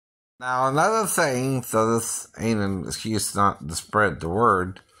Now, another thing, so this ain't an excuse not to spread the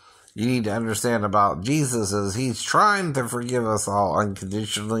word, you need to understand about Jesus is he's trying to forgive us all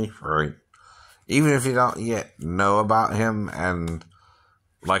unconditionally, right? Even if you don't yet know about him, and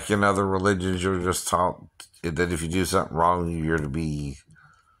like in other religions, you're just taught that if you do something wrong, you're to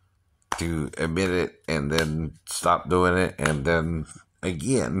admit it and then stop doing it, and then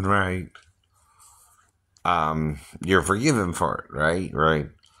again, right? You're forgiven for it, right? Right.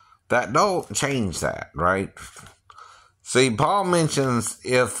 That don't change that, right? See, Paul mentions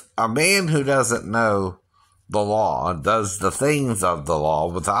if a man who doesn't know the law does the things of the law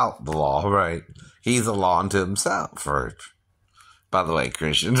without the law, right? He's a law unto himself, right? By the way,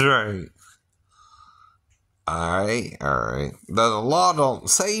 Christians, right? Alright. The law don't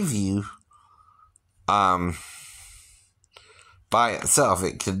save you, by itself.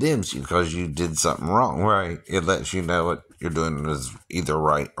 It condemns you because you did something wrong, right? It lets you know what you're doing is either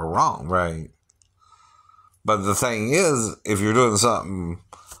right or wrong, right? But the thing is, if you're doing something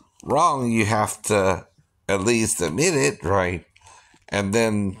wrong, you have to at least admit it, right? And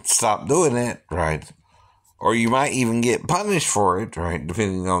then stop doing it, right? Or you might even get punished for it, right?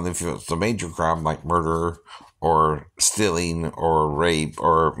 Depending on if it's a major crime like murder or stealing or rape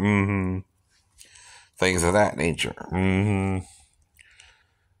or things of that nature.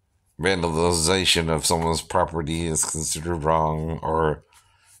 Vandalization of someone's property is considered wrong, or,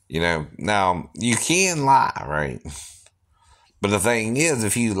 now you can lie, right? But the thing is,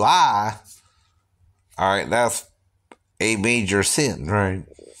 if you lie, alright, that's a major sin, right?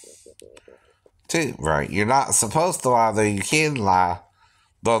 Too, right? You're not supposed to lie, though you can lie.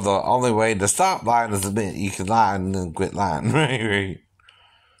 Though the only way to stop lying is to admit you can lie and then quit lying, right?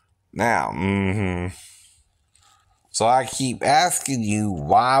 Now, So I keep asking you,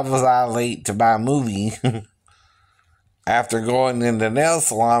 why was I late to my movie after going in the nail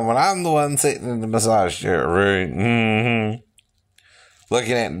salon when I'm the one sitting in the massage chair, right?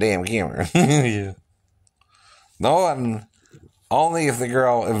 Looking at the damn camera. Yeah. No one, only if the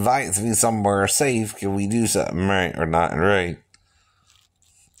girl invites me somewhere safe can we do something, right? Or not, right?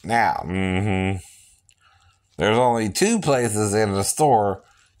 Now, there's only two places in the store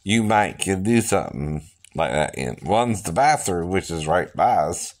you might can do something like that in. One's the bathroom, which is right by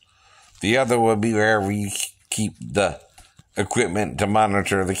us. The other would be wherever you keep the equipment to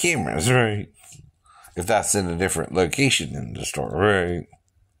monitor the cameras, right? If that's in a different location in the store, right?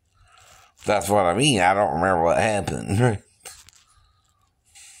 That's what I mean. I don't remember what happened, right?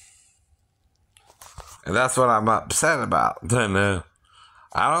 And that's what I'm upset about.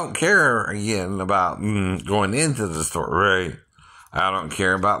 I don't care, again, about going into the store, right? I don't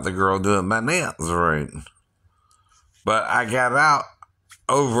care about the girl doing my nails, right? But I got out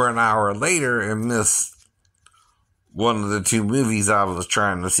over an hour later and missed one of the two movies I was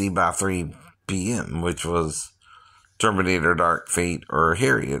trying to see by 3 p.m., which was Terminator Dark Fate or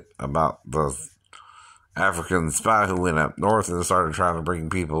Harriet, about the African spy who went up north and started trying to bring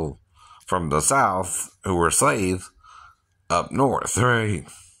people from the south who were slaves up north, right?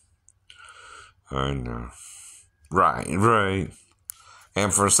 I know. Right.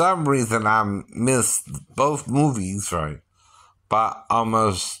 And for some reason, I missed both movies, right, by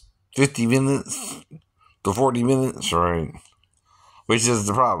almost 50 minutes to 40 minutes, right? Which is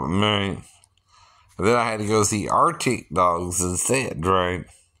the problem, right? And then I had to go see Arctic Dogs instead, right?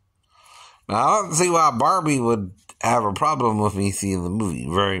 Now, I don't see why Barbie would have a problem with me seeing the movie,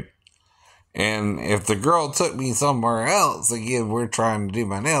 right? And if the girl took me somewhere else, again, we're trying to do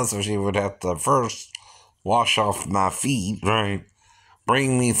my nails, so she would have to first wash off my feet, right?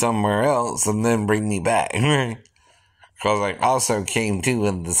 Bring me somewhere else, and then bring me back, right? Because I also came to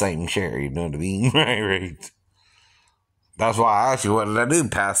in the same chair, you know what I mean? Right. That's why I asked you, what did I do?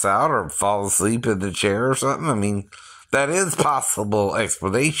 Pass out or fall asleep in the chair or something? I mean, that is possible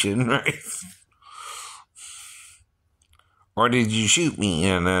explanation, right? Or did you shoot me,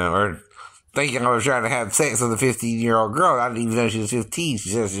 or thinking I was trying to have sex with a 15-year-old girl? I didn't even know she was 15. She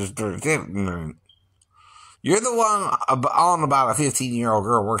said she was 37. You're the one on about a 15-year-old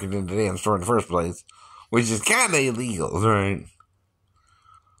girl working in the damn store in the first place, which is kind of illegal, right?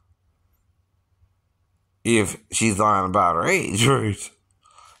 If she's lying about her age, right?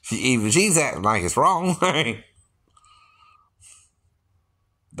 Even she's acting like it's wrong, right?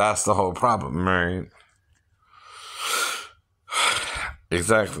 That's the whole problem, right?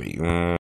 Exactly.